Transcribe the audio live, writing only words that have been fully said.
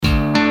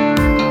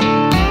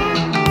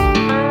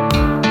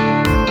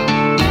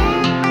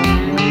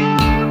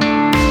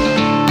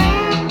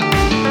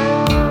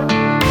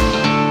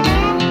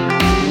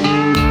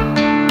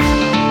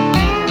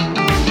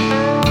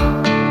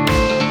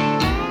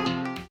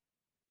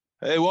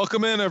Hey,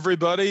 welcome in,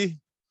 everybody.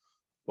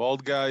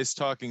 Bald Guys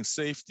Talking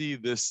Safety.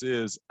 This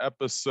is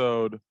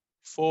episode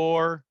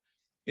 4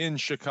 in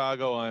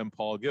Chicago. I am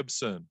Paul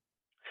Gibson.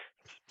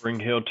 Spring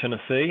Hill,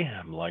 Tennessee.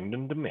 I'm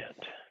Langdon DeMint.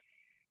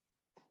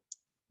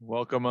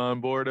 Welcome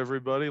on board,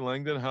 everybody.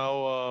 Langdon,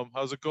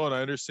 how's it going?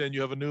 I understand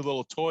you have a new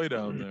little toy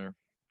down there.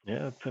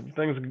 Yeah,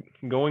 everything's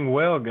going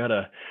well. Got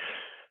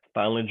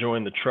finally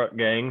joined the truck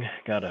gang.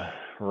 Got a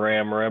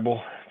Ram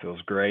Rebel.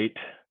 Feels great.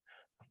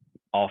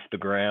 Off the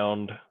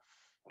ground.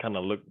 Kind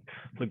of look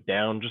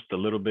down just a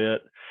little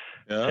bit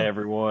to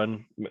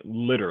everyone.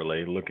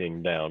 Literally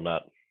looking down,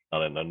 not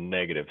in a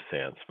negative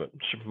sense, but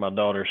my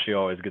daughter, she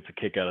always gets a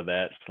kick out of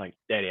that. She's like,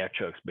 "Daddy, our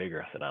truck's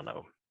bigger." I said, "I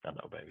know,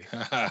 baby."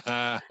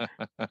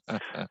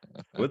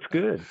 So it's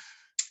good.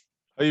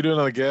 How you doing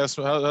on the gas?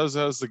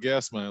 How's the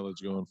gas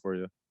mileage going for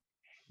you?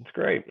 It's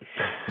great.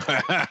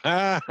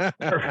 That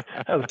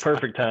was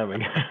perfect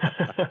timing.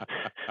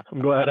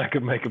 I'm glad I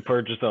could make a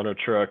purchase on a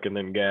truck and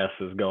then gas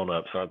has gone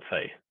up. So I'd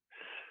say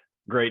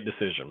great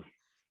decision.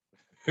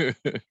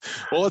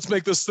 Well, let's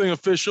make this thing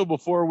official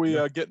before we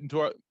get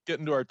into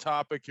our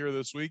topic here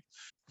this week.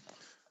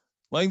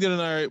 Langdon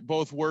and I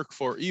both work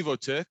for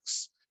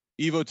Evotix.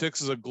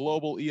 Evotix is a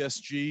global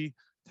ESG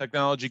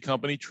technology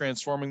company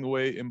transforming the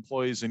way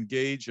employees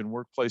engage in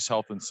workplace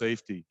health and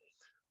safety.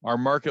 Our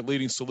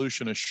market-leading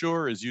solution,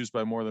 Assure, is used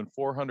by more than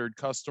 400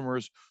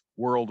 customers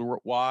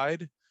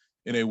worldwide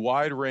in a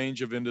wide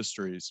range of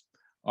industries.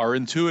 Our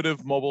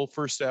intuitive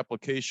mobile-first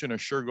application,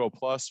 Assure Go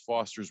Plus,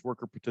 fosters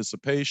worker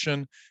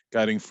participation,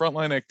 guiding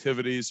frontline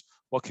activities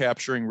while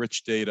capturing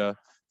rich data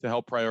to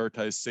help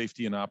prioritize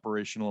safety and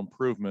operational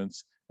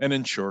improvements and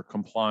ensure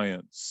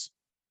compliance.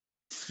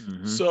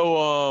 Mm-hmm.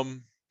 So,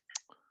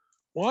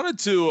 wanted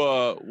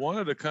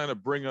to kind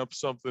of bring up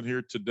something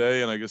here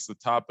today, and I guess the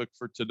topic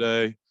for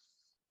today.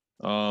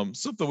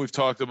 Something we've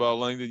talked about,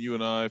 Langdon, you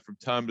and I, from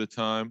time to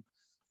time,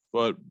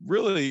 but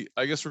really,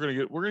 I guess we're gonna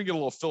get a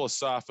little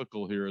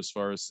philosophical here as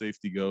far as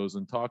safety goes,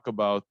 and talk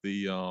about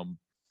something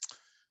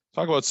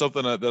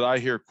that I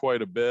hear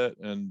quite a bit,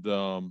 and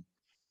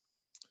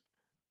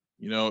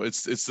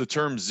it's the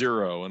term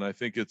zero, and I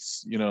think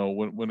it's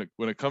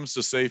when it comes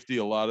to safety,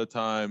 a lot of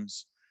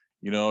times,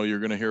 you're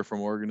going to hear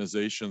from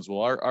organizations,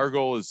 well, our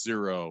goal is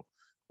zero,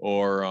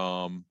 or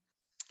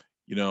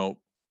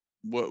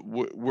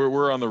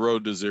we're on the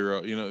road to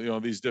zero,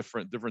 these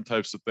different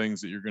types of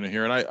things that you're going to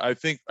hear. And I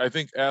think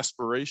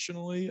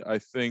aspirationally, I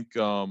think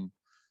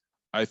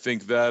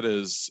that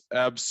is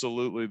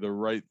absolutely the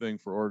right thing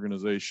for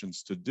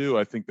organizations to do.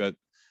 I think that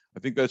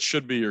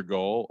should be your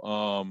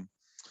goal.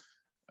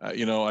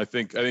 I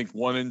think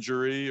one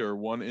injury or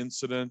one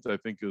incident, I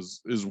think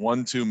is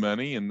one too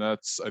many. And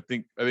that's, I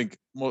think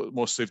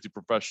most safety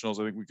professionals,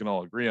 I think we can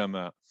all agree on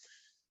that.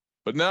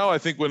 But now I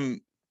think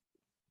when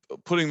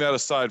putting that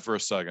aside for a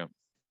second,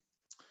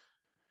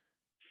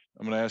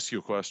 I'm going to ask you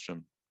a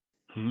question.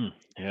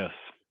 Yes.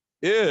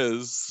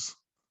 Is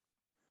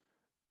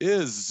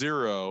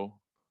zero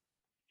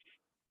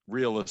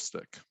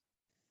realistic?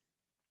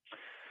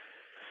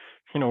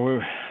 We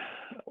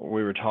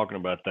were talking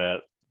about that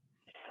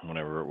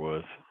whenever it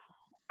was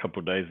a couple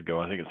of days ago.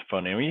 I think it's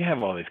funny. I mean, you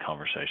have all these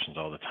conversations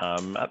all the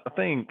time. I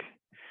think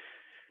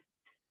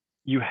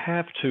you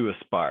have to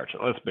aspire to,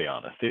 let's be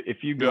honest.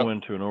 If you go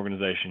into an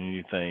organization and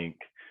you think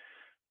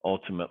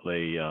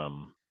ultimately,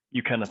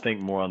 you kind of think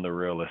more on the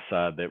realist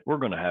side that we're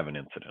going to have an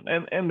incident,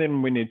 and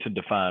then we need to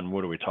define,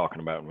 what are we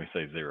talking about when we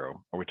say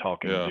zero? Are we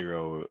talking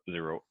zero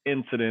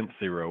incidents,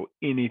 zero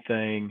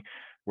anything,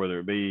 whether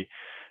it be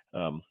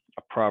a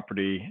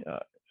property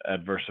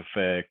adverse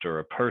effect, or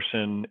a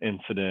person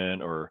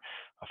incident, or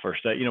a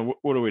first aid?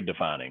 What are we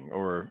defining?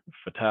 Or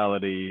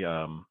fatality?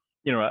 I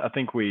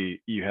think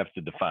you have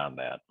to define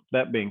that.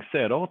 That being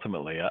said,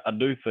 ultimately, I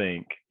do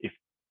think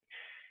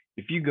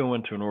if you go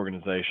into an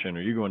organization,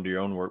 or you go into your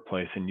own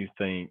workplace, and you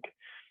think,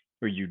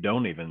 or you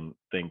don't even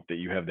think that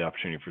you have the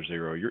opportunity for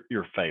zero,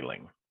 you're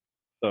failing.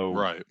 So,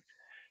 right.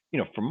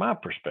 From my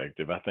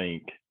perspective, I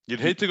think you'd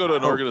hate to go to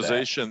an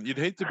organization. You'd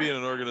hate to be in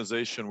an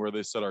organization where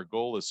they said our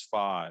goal is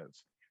 5.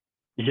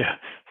 Yeah.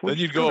 Then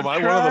you'd go, am I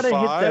one of the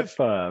 5? Hit that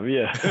 5.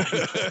 Yeah.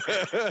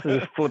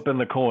 Just flipping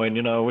the coin,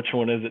 which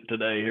one is it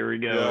today? Here we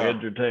go.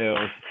 Heads or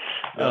tails.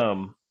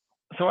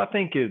 So I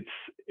think it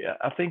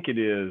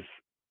is.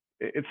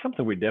 It's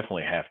something we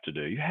definitely have to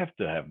do. You have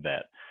to have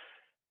that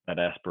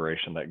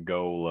aspiration, that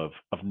goal of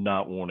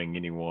not wanting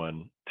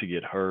anyone to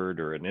get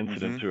hurt or an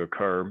incident to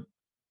occur.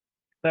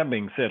 That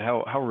being said,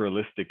 how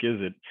realistic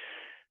is it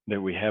that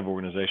we have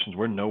organizations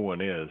where no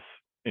one is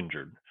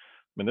injured? I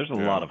mean, there's a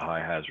lot of high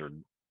hazard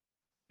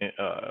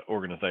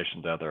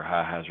organizations out there,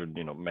 high hazard,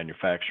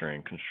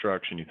 manufacturing,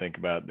 construction. You think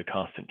about the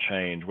constant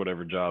change,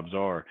 whatever jobs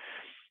are.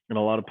 In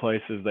a lot of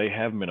places, they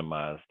have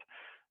minimized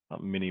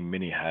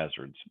many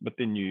hazards. But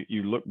then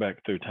you look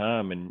back through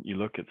time, and you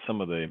look at some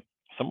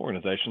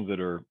organizations that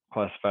are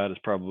classified as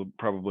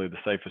probably the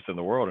safest in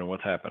the world, and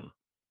what's happened?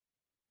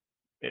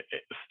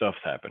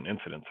 Stuff's happened.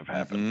 Incidents have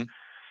happened.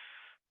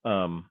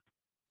 So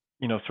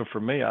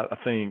for me, I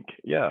think,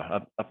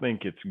 I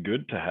think it's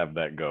good to have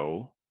that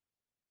goal,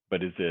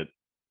 but is it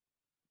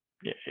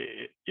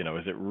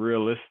Is it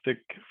realistic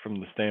from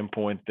the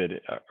standpoint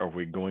that are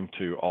we going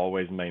to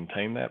always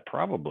maintain that?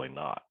 Probably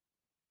not.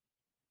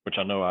 Which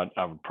I know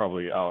I would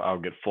probably I'll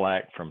get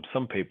flack from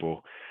some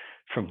people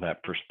from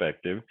that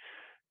perspective,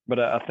 but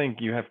I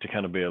think you have to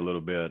kind of be a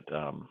little bit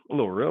a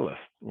little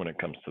realist when it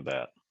comes to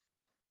that.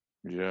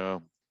 Yeah.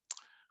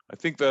 I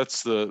think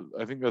that's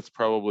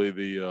probably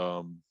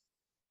the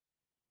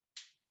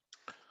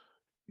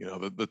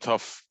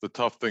the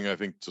tough thing, I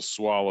think, to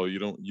swallow. You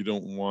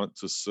don't want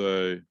to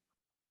say,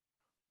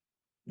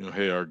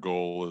 hey, our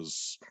goal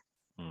is,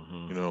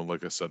 Hmm.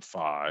 like I said,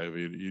 5.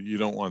 You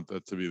don't want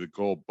that to be the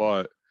goal,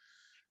 but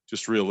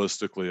just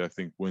realistically, I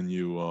think when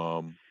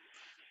you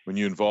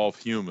involve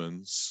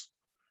humans,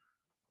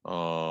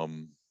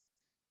 um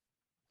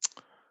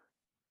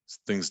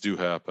things do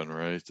happen,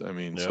 right? I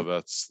mean, so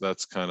Yep.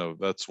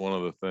 that's one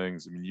of the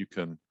things. I mean,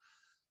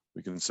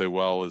 we can say,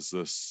 well, is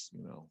this,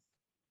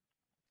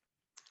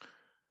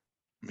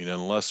 I mean,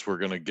 unless we're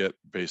going to get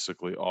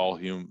basically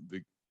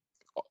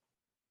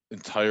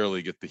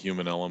entirely get the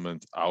human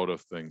element out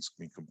of things,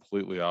 I mean,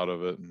 completely out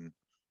of it, and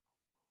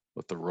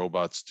let the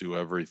robots do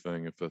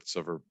everything, if that's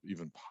ever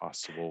even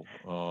possible.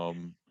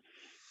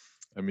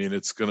 I mean,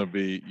 it's going to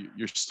be,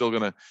 you're still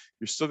going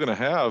to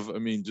have, I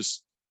mean,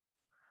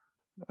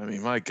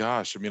 my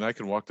gosh, I mean, I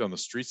can walk down the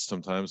streets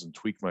sometimes and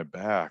tweak my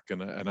back,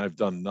 and I've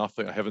done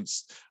nothing. I haven't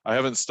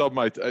stubbed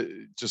my,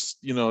 just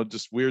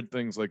weird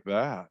things like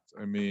that.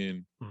 I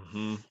mean,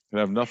 Hmm.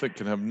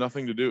 can have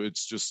nothing to do.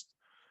 It's just,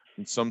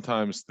 and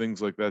sometimes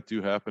things like that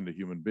do happen to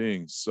human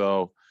beings.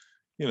 So,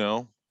 you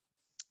know,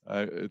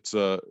 I it's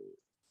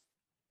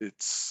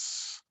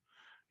it's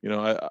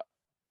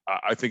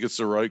I think it's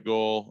the right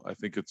goal. I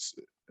think it's,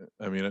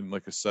 I mean, and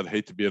like I said, I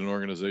hate to be in an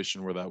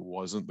organization where that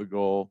wasn't the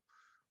goal,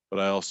 but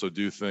I also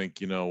do think,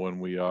 when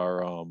we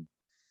are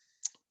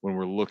when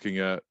we're looking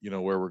at,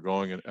 where we're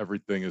going, and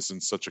everything is in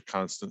such a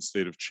constant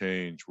state of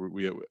change,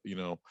 we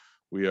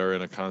are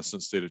in a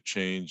constant state of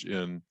change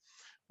in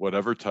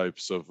whatever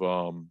types of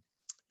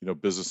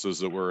businesses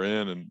that we're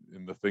in,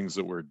 and the things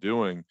that we're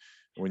doing.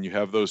 When you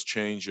have those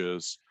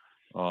changes,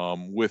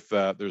 with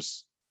that,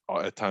 there's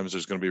at times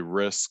there's going to be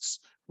risks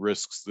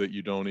that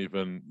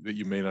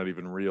you may not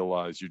even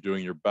realize. You're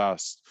doing your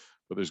best,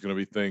 but there's going to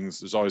be things,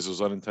 there's always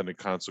those unintended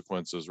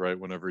consequences, right?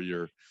 Whenever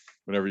you're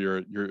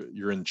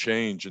in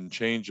change, and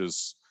change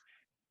is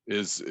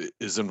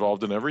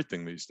involved in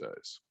everything these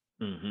days.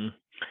 Hmm.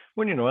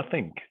 Well, I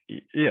think,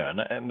 yeah,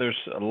 and there's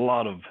a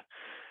lot of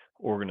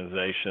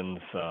organizations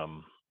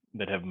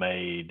that have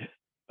made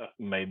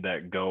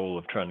that goal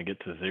of trying to get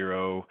to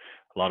zero.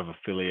 A lot of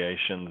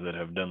affiliations that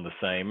have done the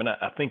same, and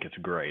I think it's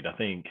great. I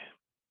think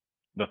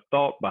the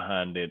thought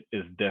behind it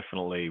is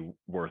definitely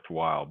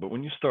worthwhile. But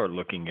when you start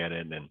looking at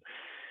it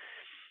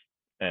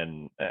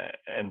and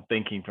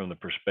thinking from the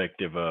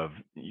perspective of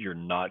you're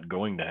not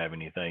going to have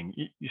anything,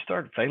 you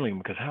start failing,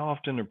 because how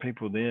often are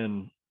people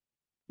then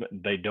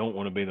they don't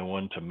want to be the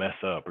one to mess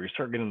up, or you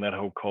start getting that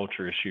whole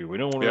culture issue. We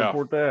don't want to Yeah.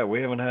 report that.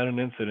 We haven't had an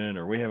incident,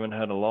 or we haven't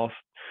had a lost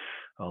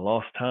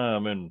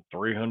time in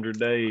 300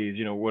 days,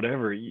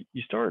 whatever. You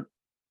start,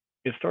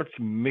 it starts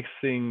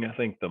mixing, I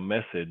think, the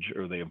message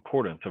or the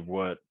importance of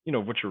what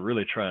you're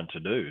really trying to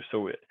do.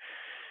 So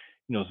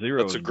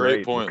zero That's a is great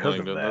great point, because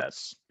of Langdon. that.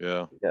 That's,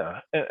 yeah.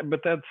 Yeah.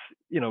 But that's,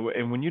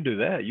 and when you do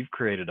that, you've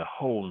created a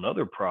whole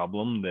nother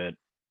problem that,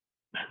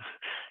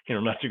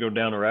 not to go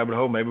down a rabbit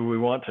hole, maybe we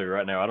want to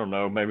right now, I don't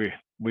know, maybe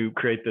we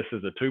create this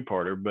as a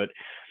two-parter, but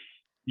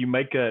you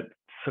make that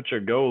such a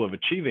goal of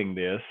achieving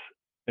this,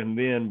 and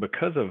then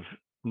because of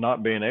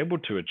not being able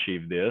to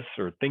achieve this,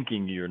 or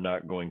thinking you're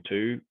not going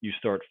to, you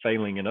start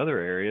failing in other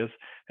areas,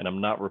 and I'm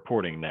not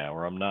reporting now,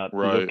 or I'm not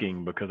Right.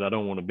 looking because I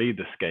don't want to be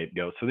the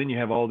scapegoat. So then you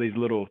have all these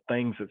little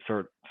things that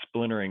start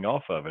splintering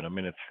off of it. I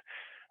mean, it's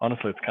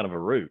honestly, it's kind of a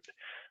root.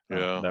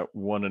 Yeah. That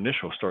one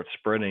initial starts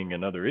spreading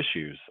in other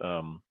issues,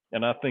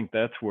 and I think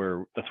that's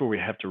where we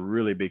have to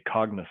really be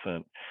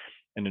cognizant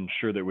and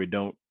ensure that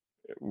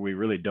we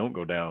really don't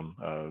go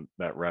down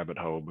that rabbit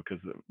hole, because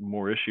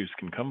more issues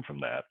can come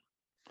from that.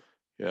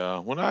 Yeah.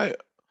 When I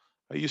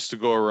used to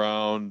go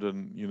around,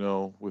 and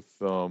with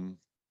some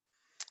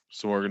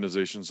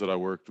organizations that I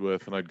worked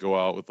with, and I'd go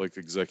out with like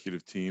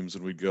executive teams,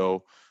 and we'd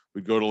go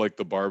to like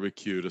the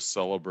barbecue to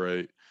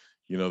celebrate,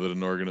 that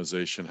an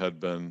organization had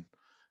been,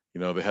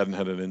 they hadn't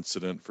had an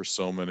incident for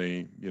so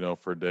many,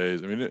 for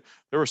days. I mean,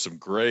 there were some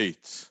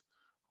great,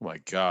 oh my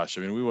gosh,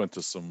 I mean, we went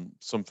to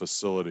some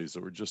facilities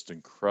that were just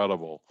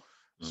incredible,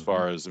 as Hmm.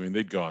 far as, I mean,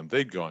 they'd gone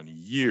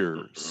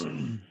years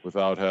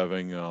without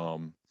having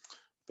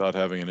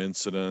an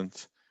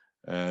incident,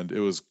 and it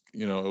was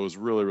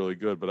really, really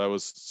good. But I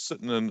was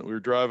we were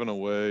driving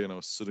away, and I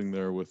was sitting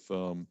there with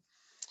an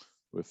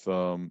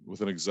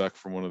exec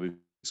from one of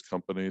these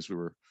companies. We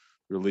were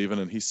leaving,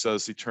 and he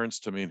turns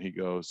to me and he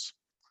goes,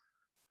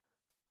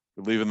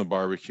 we're leaving the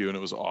barbecue, and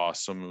it was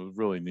awesome, it was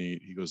really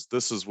neat. He goes,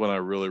 this is when I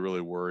really, really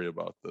worry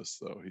about this,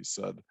 though. He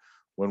said,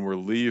 when we're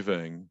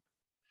leaving,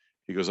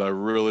 he goes, I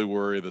really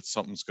worry that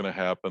something's going to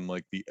happen,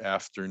 like the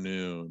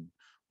afternoon,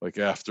 like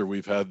after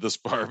we've had this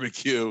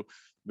barbecue,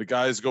 the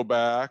guys go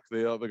back,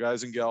 the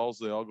guys and gals,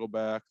 they all go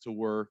back to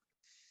work.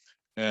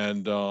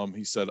 And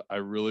he said, I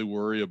really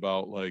worry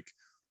about like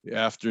the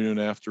afternoon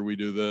after we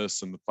do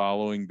this and the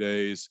following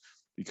days,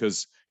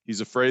 because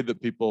he's afraid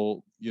that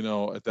people,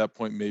 at that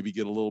point maybe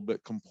get a little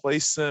bit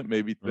complacent,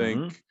 maybe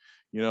think,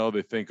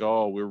 they think,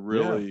 oh, we're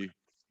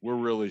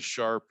really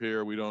sharp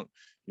here. We don't,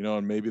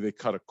 and maybe they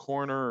cut a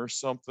corner or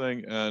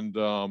something. And,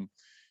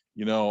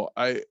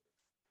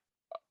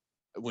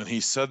 when he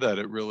said that,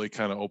 it really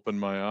kind of opened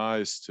my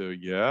eyes to,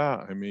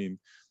 I mean,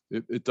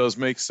 it does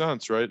make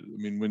sense, right? I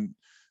mean, when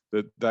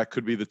that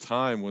could be the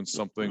time when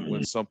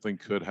something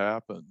could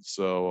happen.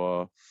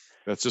 So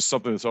that's just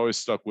something that's always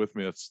stuck with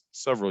me. It's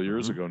several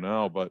years ago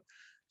now, but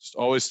just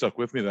always stuck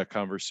with me. That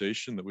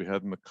conversation that we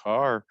had in the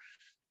car,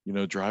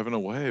 driving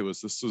away,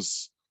 was this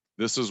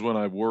is when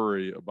I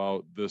worry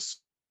about this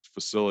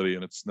facility.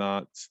 And it's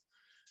not,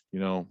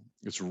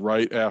 it's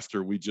right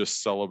after we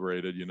just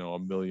celebrated,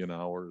 1 million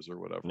hours or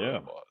whatever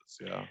it was.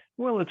 Yeah.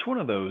 Well, it's one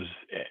of those,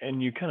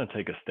 and you kind of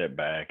take a step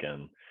back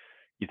and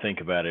you think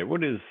about it.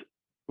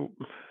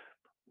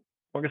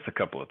 I guess a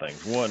couple of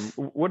things. One,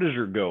 what is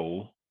your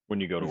goal when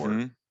you go to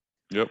work?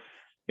 Yep.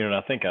 And I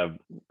think I've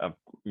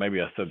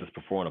maybe I said this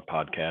before on a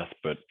podcast,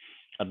 but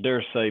I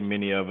dare say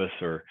many of us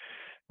are,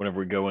 whenever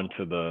we go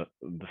into the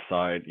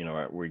site,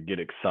 we get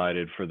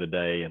excited for the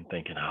day and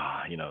thinking,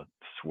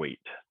 sweet,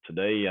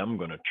 today I'm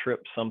going to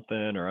trip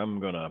something or I'm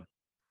going to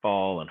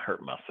fall and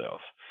hurt myself.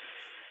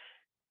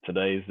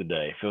 Today's the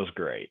day. Feels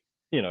great.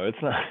 It's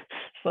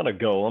not a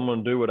goal. I'm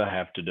going to do what I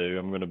have to do.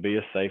 I'm going to be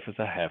as safe as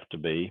I have to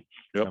be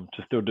to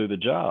still do the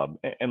job.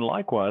 And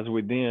likewise,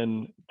 we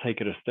then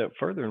take it a step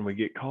further and we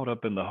get caught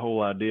up in the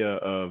whole idea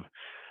of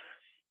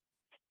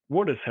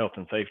what is health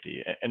and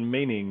safety, and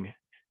meaning,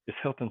 is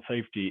health and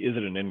safety, is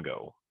it an end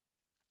goal?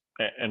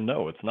 And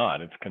no, it's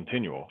not. It's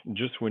continual.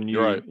 Just when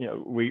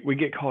we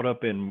get caught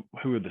up in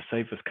who are the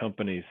safest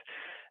companies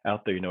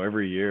out there.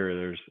 Every year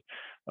there's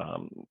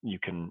you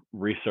can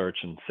research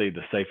and see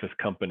the safest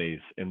companies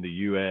in the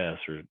U.S.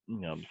 or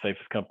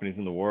safest companies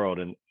in the world,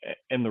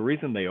 and the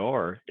reason they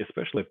are,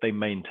 especially if they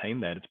maintain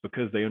that, it's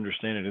because they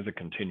understand it is a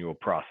continual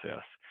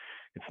process.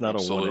 It's not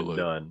a one and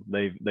done.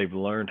 They've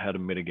learned how to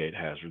mitigate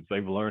hazards.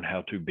 They've learned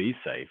how to be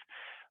safe.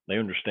 They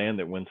understand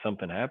that when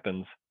something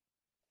happens,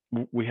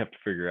 we have to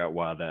figure out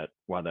why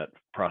that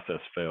process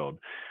failed.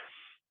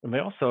 And they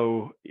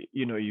also,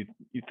 you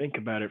think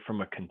about it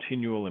from a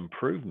continual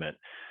improvement.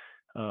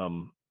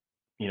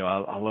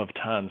 I love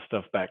tying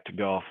stuff back to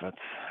golf. That's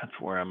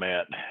where I'm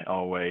at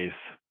always.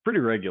 Pretty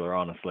regular,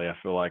 honestly. I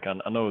feel like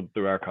I know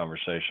through our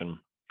conversation.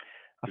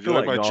 Did you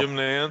like my Jim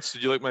Nantz?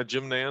 Did you like my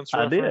Jim Nantz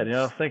reference? I did.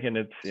 I was thinking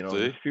it's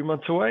a few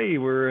months away.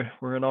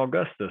 We're in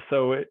Augusta,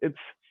 so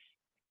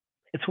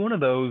it's one of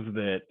those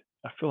that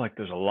I feel like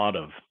there's a lot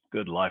of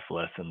good life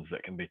lessons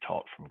that can be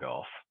taught from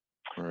golf,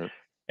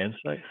 and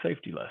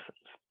safety lessons.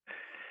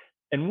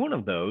 And one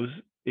of those,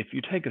 if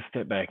you take a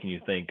step back and you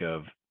think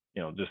of,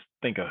 just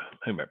think of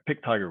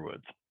pick Tiger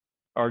Woods,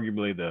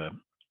 arguably the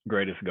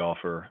greatest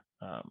golfer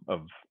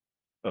of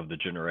the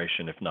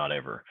generation, if not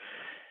ever.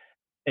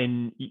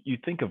 And you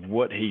think of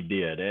what he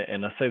did,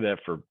 and I say that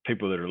for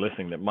people that are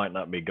listening that might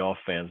not be golf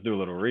fans, do a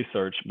little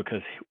research,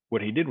 because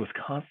what he did was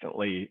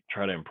constantly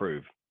try to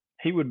improve.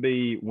 He would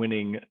be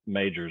winning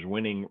majors,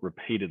 winning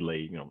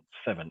repeatedly,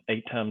 7,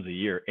 8 times a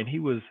year, and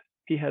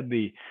he had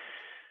the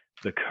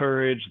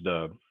courage,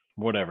 the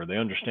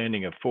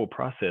understanding of full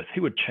process. He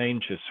would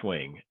change his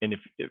swing, and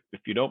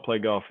if you don't play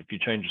golf, if you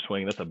change your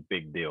swing, that's a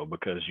big deal,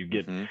 because you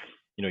get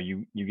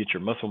you get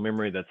your muscle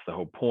memory. That's the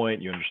whole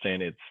point. You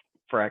understand it's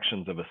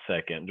fractions of a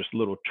second, just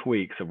little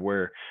tweaks of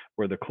where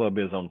the club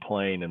is on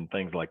plane and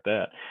things like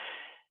that.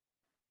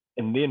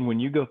 And then when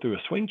you go through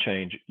a swing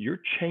change, you're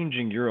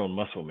changing your own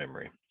muscle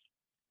memory.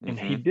 And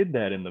he did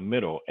that in the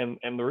middle. And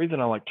the reason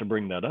I like to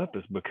bring that up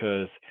is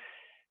because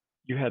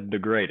you had the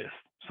greatest.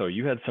 So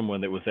you had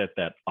someone that was at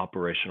that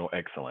operational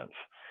excellence,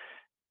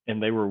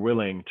 and they were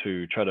willing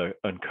to try to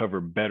uncover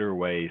better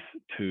ways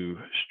to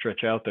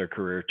stretch out their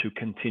career to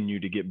continue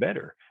to get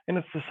better. And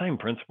it's the same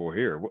principle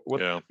here. What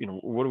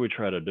do we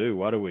try to do?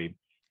 Why do we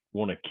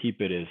want to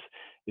keep it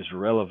as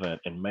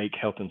relevant and make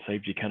health and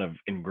safety kind of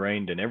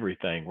ingrained in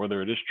everything,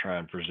 whether it is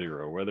trying for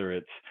zero, whether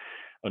it's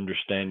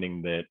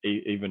understanding that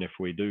even if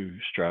we do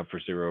strive for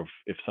zero,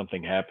 if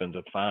something happens,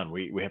 it's fine.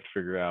 We have to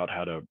figure out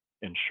how to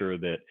ensure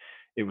that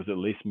it was at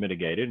least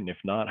mitigated, and if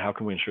not, how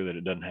can we ensure that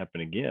it doesn't happen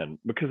again?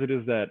 Because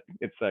it's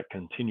that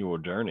continual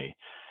journey.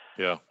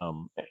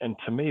 And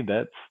to me,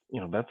 that's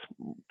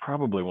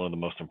probably one of the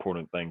most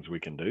important things we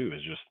can do,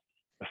 is just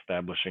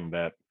establishing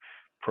that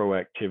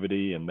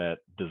proactivity and that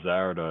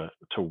desire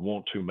to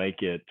want to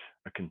make it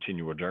a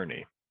continual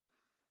journey.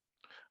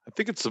 I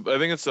think it's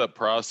that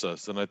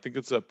process, and I think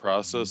it's that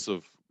process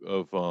of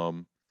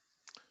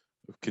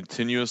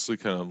continuously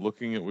kind of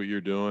looking at what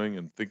you're doing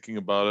and thinking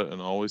about it,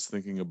 and always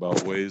thinking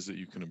about ways that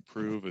you can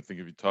improve. I think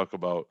if you're talking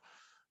about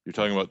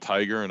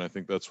Tiger, and I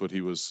think that's what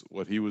he was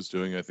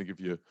doing. I think if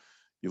you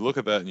look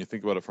at that and you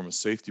think about it from a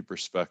safety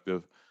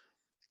perspective,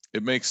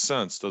 it makes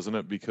sense, doesn't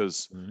it?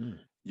 Because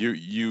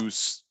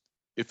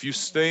if you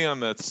stay on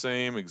that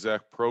same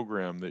exact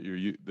program that you're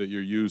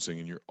using,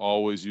 and you're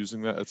always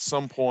using that, at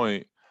some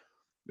point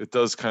it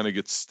does kind of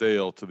get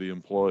stale to the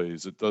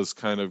employees. It does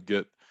kind of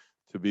get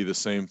to be the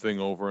same thing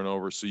over and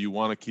over. So you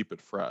want to keep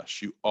it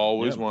fresh. You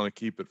always Yeah. want to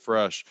keep it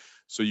fresh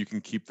so you can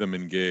keep them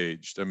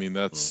engaged. I mean,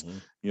 that's,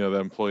 Mhm. that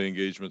employee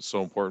engagement is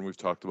so important. We've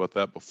talked about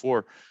that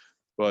before,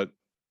 but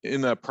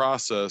in that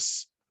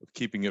process of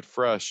keeping it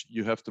fresh,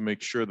 you have to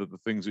make sure that the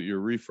things that you're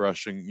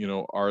refreshing,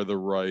 are the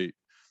right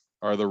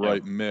Yeah.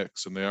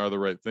 mix, and they are the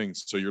right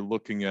things. So you're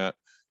looking at,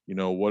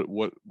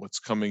 what's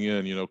coming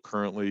in,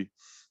 currently,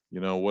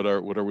 what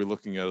are we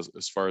looking at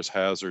as far as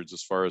hazards,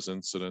 as far as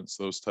incidents,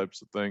 those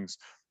types of things.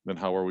 Then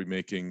how are we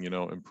making,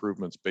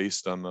 improvements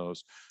based on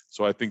those?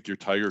 So I think your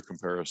Tiger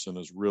comparison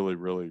is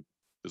really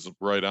is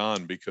right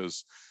on,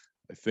 because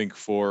I think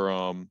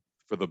for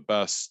the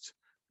best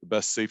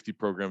safety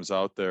programs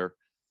out there,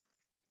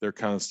 they're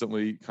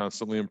constantly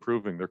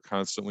improving. They're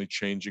constantly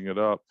changing it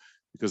up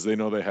because they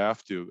know they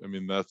have to. I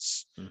mean,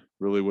 that's Mm.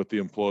 really what the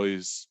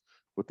employees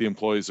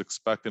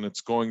expect, and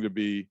it's going to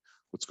be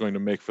what's going to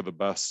make for the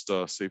best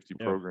safety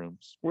Yeah.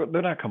 programs. Well,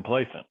 they're not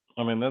complacent.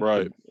 I mean, that's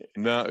Right.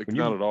 Not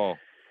when at all.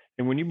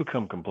 and when you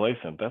become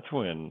complacent, that's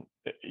when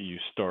you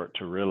start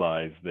to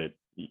realize that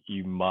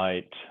you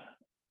might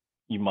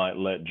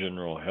let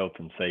general health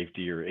and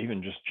safety, or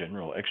even just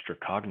general extra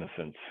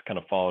cognizance, kind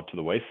of fall to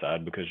the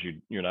wayside because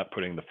you're not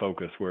putting the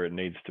focus where it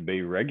needs to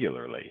be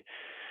regularly.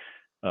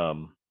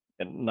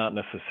 And not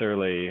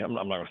necessarily, I'm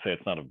not going to say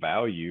it's not a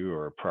value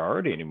or a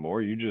priority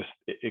anymore.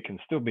 It can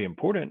still be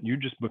important. You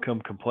just become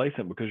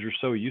complacent because you're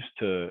so used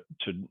to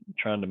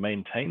trying to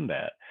maintain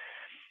that,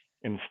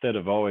 instead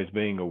of always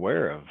being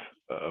aware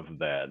of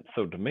that.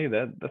 So to me,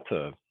 that's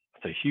a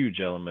huge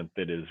element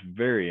that is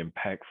very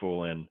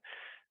impactful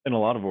in a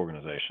lot of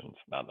organizations.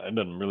 Now, it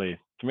doesn't really,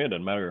 to me, it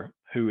doesn't matter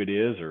who it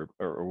is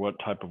or what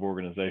type of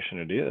organization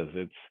it is.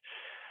 It's,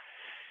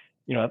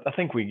 I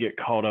think we get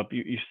caught up.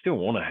 You still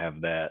want to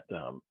have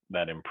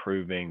that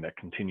improving, that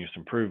continuous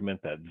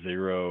improvement, that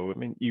zero. I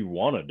mean, you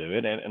want to do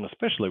it, and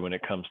especially when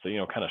it comes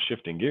to kind of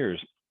shifting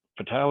gears,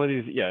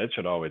 fatalities. Yeah, it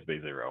should always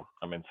be zero.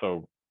 I mean,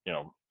 so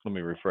let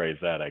me rephrase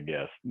that. I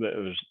guess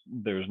there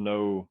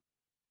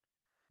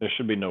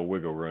should be no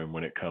wiggle room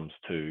when it comes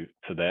to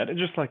that. And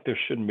just like there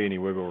shouldn't be any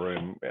wiggle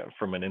room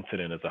from an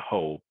incident as a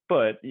whole.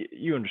 But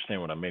you understand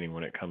what I'm meaning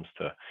when it comes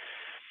to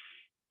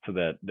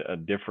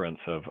that difference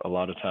of, a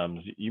lot of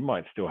times you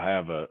might still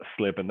have a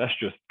slip, and that's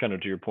just kind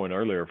of to your point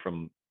earlier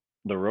from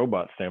the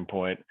robot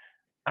standpoint.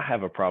 I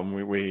have a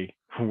problem. We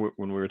when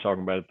we were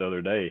talking about it the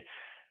other day,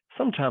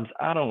 sometimes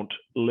I don't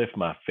lift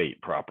my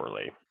feet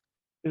properly.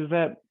 Is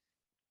that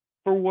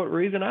for what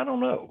reason? I don't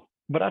know,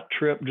 but I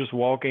trip just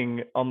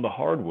walking on the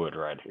hardwood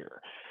right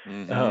here.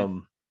 Mm-hmm.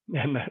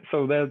 And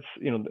so that's,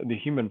 the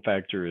human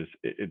factor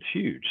it's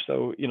huge.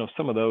 So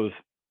some of those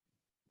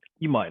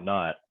you might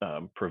not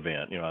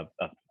prevent. I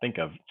think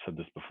I've said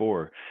this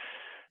before.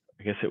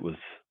 I guess it was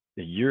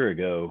a year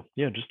ago.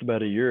 Yeah, just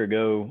about a year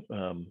ago.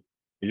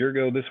 A year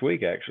ago this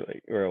week,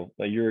 actually. Well,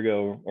 a year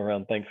ago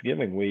around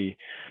Thanksgiving, we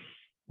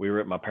were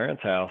at my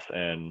parents' house,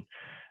 and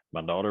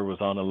my daughter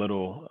was on a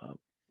little.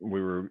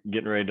 We were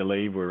getting ready to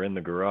leave. We were in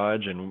the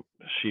garage, and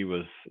she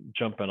was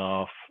jumping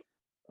off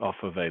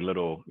of a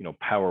little,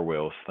 Power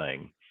Wheels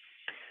thing.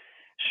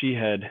 She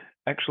had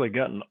actually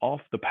gotten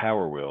off the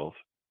Power Wheels,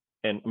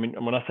 and I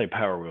mean, when I say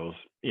Power Wheels,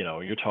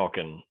 you're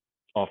talking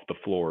off the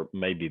floor,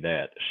 maybe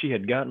that. She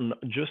had gotten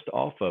just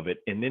off of it,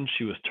 and then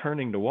she was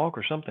turning to walk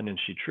or something, and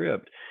she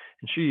tripped,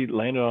 and she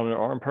landed on her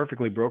arm,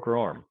 perfectly broke her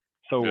arm.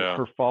 So Yeah.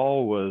 her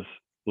fall was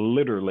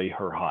literally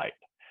her height.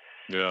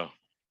 Yeah.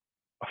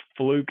 A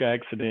fluke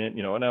accident,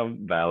 and now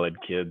valid,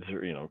 kids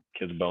are,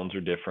 kids' bones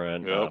are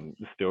different,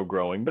 Yep. still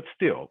growing, but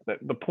still,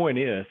 the point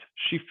is,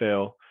 she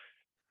fell,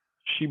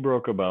 she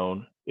broke a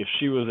bone. If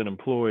she was an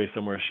employee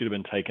somewhere, she'd have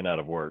been taken out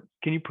of work.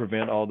 Can you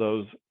prevent all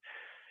those?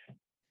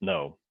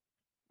 No.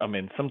 I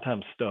mean,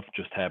 sometimes stuff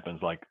just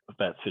happens, like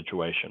that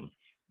situation.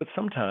 But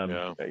sometimes,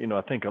 Yeah.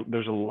 I think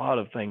there's a lot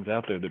of things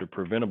out there that are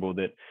preventable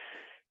that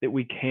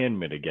we can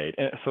mitigate.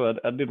 And so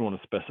I did want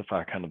to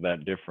specify kind of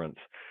that difference,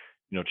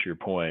 to your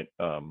point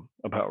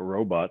about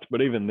robots.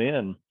 But even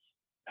then,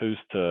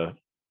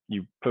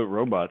 you put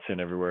robots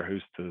in everywhere,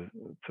 who's to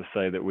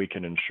say that we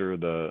can ensure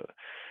the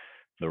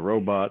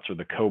robots or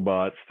the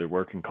cobots that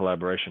work in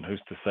collaboration,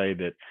 who's to say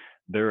that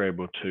they're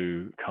able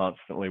to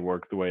constantly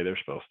work the way they're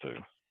supposed to?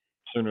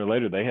 Sooner or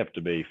later, they have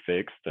to be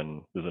fixed,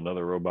 and does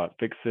another robot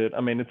fix it?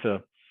 I mean, it's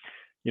the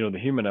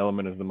human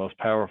element is the most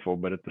powerful,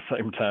 but at the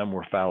same time,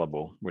 we're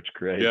fallible, which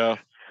creates Yeah.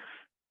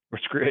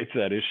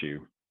 that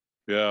issue.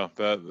 Yeah.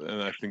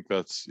 And I think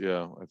that's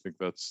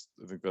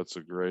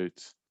a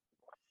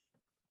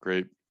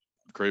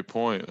great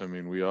point. I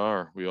mean, we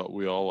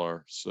all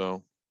are.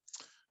 So,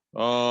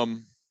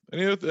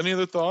 any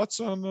other thoughts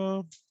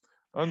on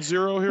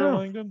zero here, No,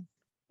 Langdon?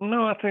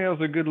 no, I think that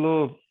was a good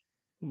little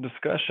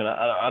discussion.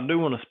 I do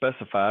want to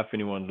specify, if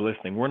anyone's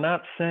listening, we're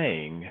not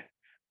saying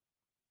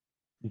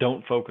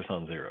don't focus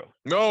on zero.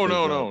 No, Please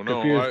no, don't no,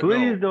 no. confuse.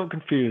 Please No. don't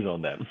confuse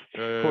on that.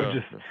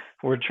 Yeah.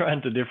 We're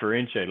trying to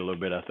differentiate a little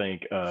bit, I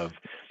think, of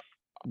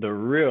the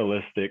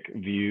realistic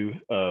view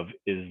of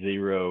is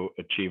zero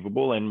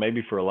achievable, and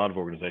maybe for a lot of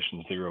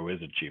organizations, zero is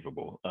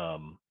achievable.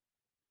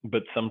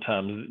 But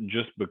sometimes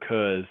just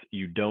because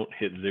you don't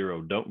hit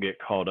zero, don't get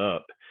caught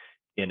up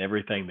in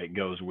everything that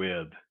goes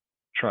with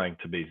trying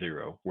to be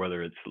zero,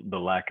 whether it's the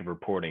lack of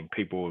reporting,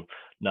 people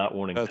not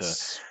wanting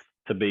That's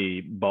to be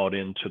bought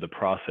into the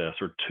process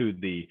or to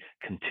the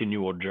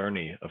continual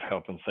journey of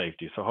health and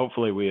safety. So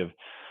hopefully we have,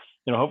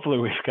 hopefully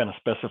we've kind of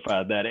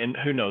specified that. And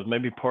who knows,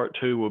 maybe part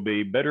 2 will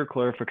be better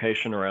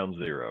clarification around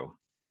zero.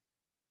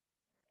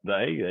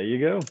 There you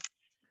go.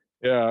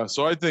 yeah.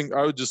 So I think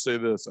I would just say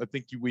this. I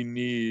think we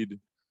need,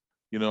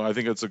 I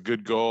think it's a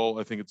good goal.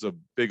 I think it's a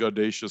big,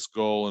 audacious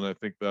goal, and I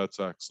think that's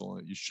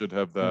excellent. You should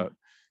have that.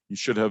 You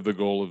should have the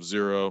goal of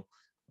zero.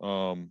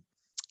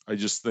 I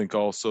just think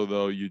also,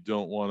 though, you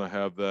don't want to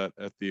have that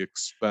at the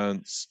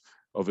expense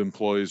of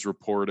employees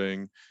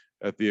reporting,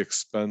 at the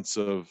expense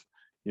of,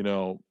 you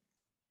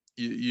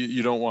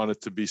don't want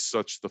it to be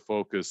such the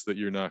focus that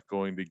you're not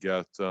going to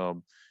get,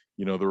 the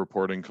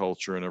reporting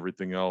culture and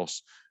everything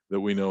else that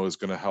we know is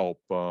going to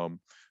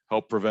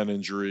help prevent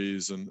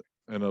injuries and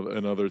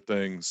other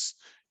things,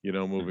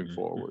 moving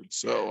forward.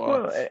 So,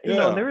 well,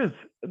 yeah,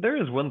 there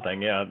is one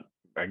thing,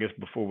 I guess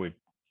before we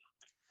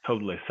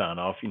totally sign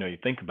off, you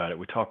think about it,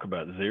 we talk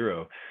about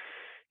zero,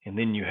 and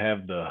then you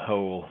have the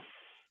whole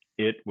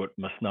what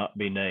must not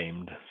be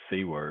named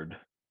C word.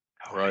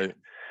 right.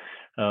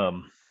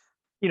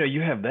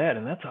 You have that,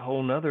 and that's a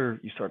whole nother,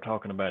 you start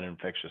talking about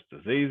infectious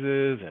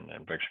diseases and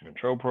infection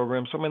control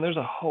programs. So, I mean, there's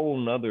a whole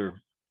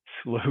nother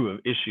slew of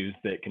issues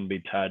that can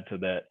be tied to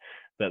that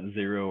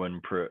zero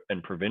and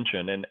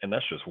prevention. And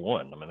that's just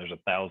one. I mean, there's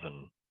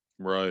 1,000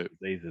 Right.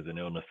 diseases and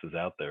illnesses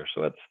out there.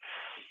 So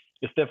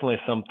it's definitely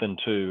something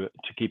to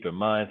keep in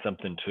mind,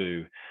 something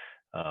to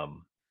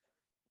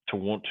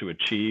want to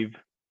achieve,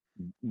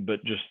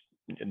 but just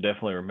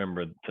definitely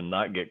remember to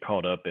not get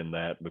caught up in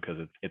that, because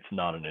it's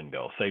not an end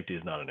goal. Safety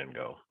is not an end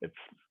goal. It's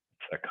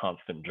a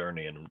constant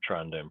journey and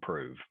trying to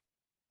improve.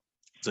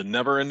 It's a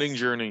never-ending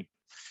journey.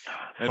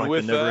 It's like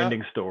with the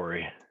never-ending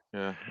story.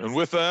 Yeah. And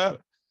with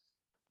that,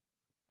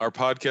 our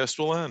podcast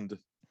will end.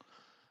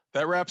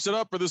 That wraps it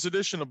up for this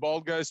edition of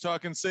Bald Guys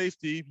Talking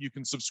Safety. You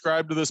can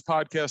subscribe to this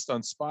podcast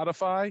on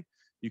Spotify.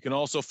 You can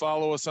also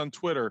follow us on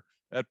Twitter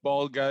at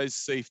Bald Guys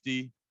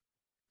Safety.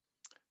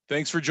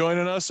 Thanks for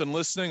joining us and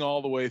listening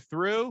all the way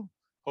through.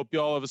 Hope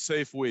you all have a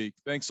safe week.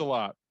 Thanks a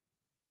lot.